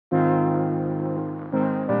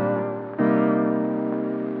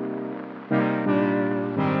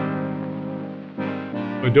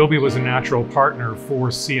Adobe was a natural partner for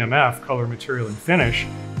CMF, Color, Material, and Finish,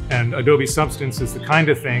 and Adobe Substance is the kind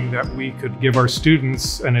of thing that we could give our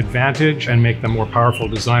students an advantage and make them more powerful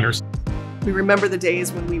designers. We remember the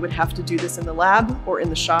days when we would have to do this in the lab or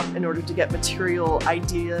in the shop in order to get material,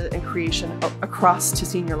 idea, and creation across to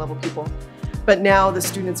senior level people. But now the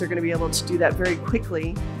students are going to be able to do that very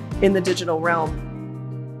quickly in the digital realm.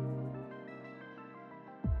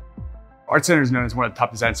 ArtCenter is known as one of the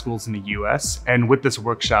top design schools in the US, and with this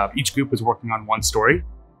workshop, each group was working on one story.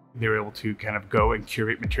 They were able to kind of go and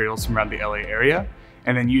curate materials from around the LA area,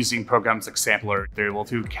 and then using programs like Sampler, they're able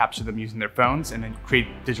to capture them using their phones and then create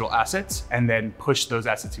digital assets, and then push those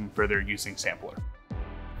assets even further using Sampler.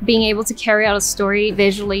 Being able to carry out a story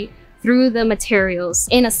visually through the materials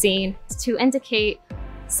in a scene to indicate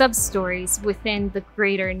sub-stories within the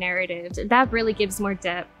greater narrative, that really gives more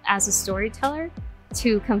depth as a storyteller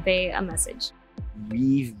to convey a message.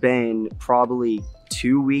 We've been probably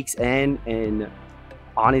 2 weeks in, and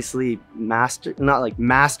honestly, not like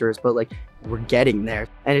masters, but like we're getting there.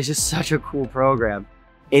 And it's just such a cool program.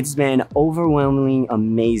 It's been overwhelmingly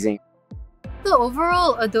amazing. The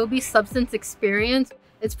overall Adobe Substance experience,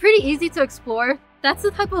 it's pretty easy to explore. That's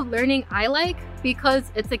the type of learning I like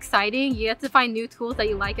because it's exciting. You get to find new tools that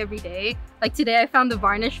you like every day. Like today I found the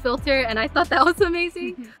varnish filter and I thought that was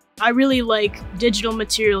amazing. I really like digital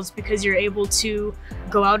materials because you're able to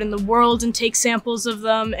go out in the world and take samples of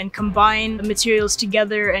them and combine the materials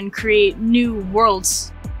together and create new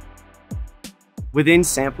worlds. Within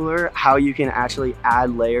Sampler, how you can actually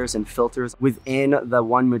add layers and filters within the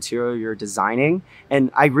one material you're designing.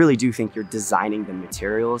 And I really do think you're designing the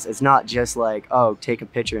materials. It's not just like, oh, take a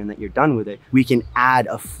picture and that you're done with it. We can add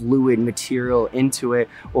a fluid material into it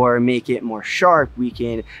or make it more sharp. We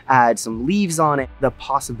can add some leaves on it. The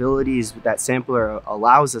possibilities that Sampler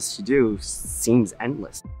allows us to do seems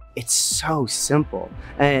endless. It's so simple.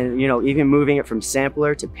 And even moving it from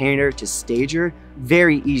Sampler to Painter to Stager,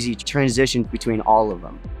 very easy to transition between all of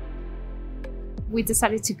them. We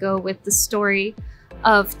decided to go with the story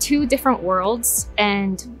of two different worlds,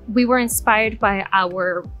 and we were inspired by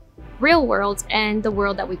our real world and the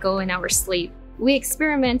world that we go in our sleep. We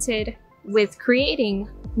experimented with creating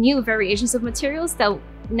new variations of materials that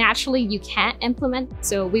naturally you can't implement.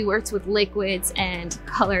 So we worked with liquids and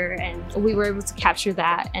color, and we were able to capture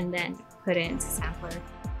that and then put it into Sampler.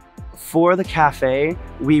 For the cafe,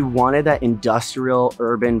 we wanted that industrial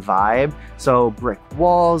urban vibe. So brick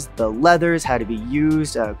walls, the leathers had to be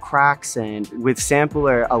used, cracks, and with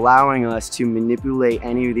Sampler allowing us to manipulate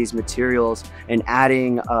any of these materials and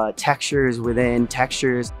adding textures within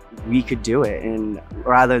textures, we could do it. And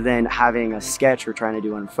rather than having a sketch we're trying to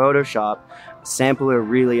do on Photoshop, Sampler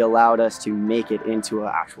really allowed us to make it into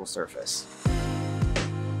an actual surface.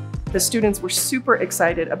 The students were super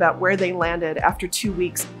excited about where they landed after 2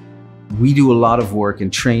 weeks. We do a lot of work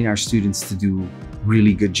and train our students to do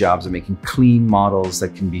really good jobs of making clean models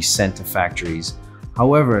that can be sent to factories.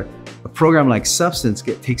 However, a program like Substance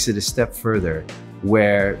takes it a step further,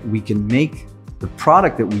 where we can make the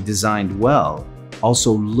product that we designed well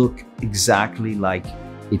also look exactly like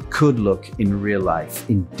it could look in real life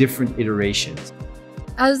in different iterations.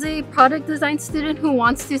 As a product design student who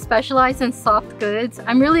wants to specialize in soft goods,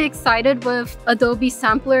 I'm really excited with Adobe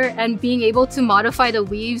Sampler and being able to modify the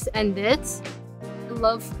weaves and knits. I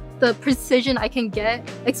love the precision I can get,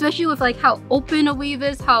 especially with like how open a weave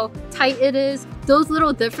is, how tight it is. Those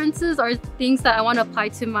little differences are things that I want to apply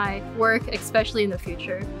to my work, especially in the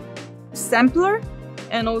future. Sampler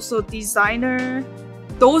and also designer,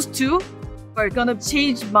 those two are gonna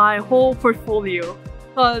change my whole portfolio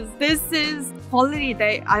because this is quality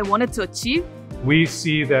that I wanted to achieve. We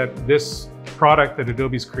see that this product that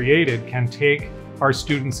Adobe's created can take our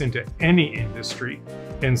students into any industry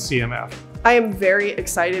in CMF. I am very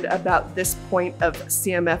excited about this point of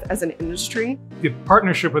CMF as an industry. The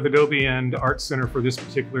partnership with Adobe and ArtCenter for this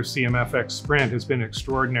particular CMFX sprint has been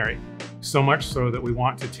extraordinary. So much so that we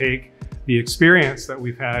want to take the experience that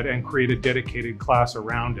we've had and create a dedicated class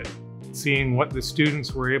around it. Seeing what the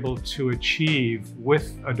students were able to achieve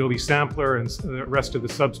with Adobe Sampler and the rest of the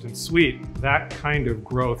Substance suite, that kind of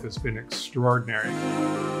growth has been extraordinary.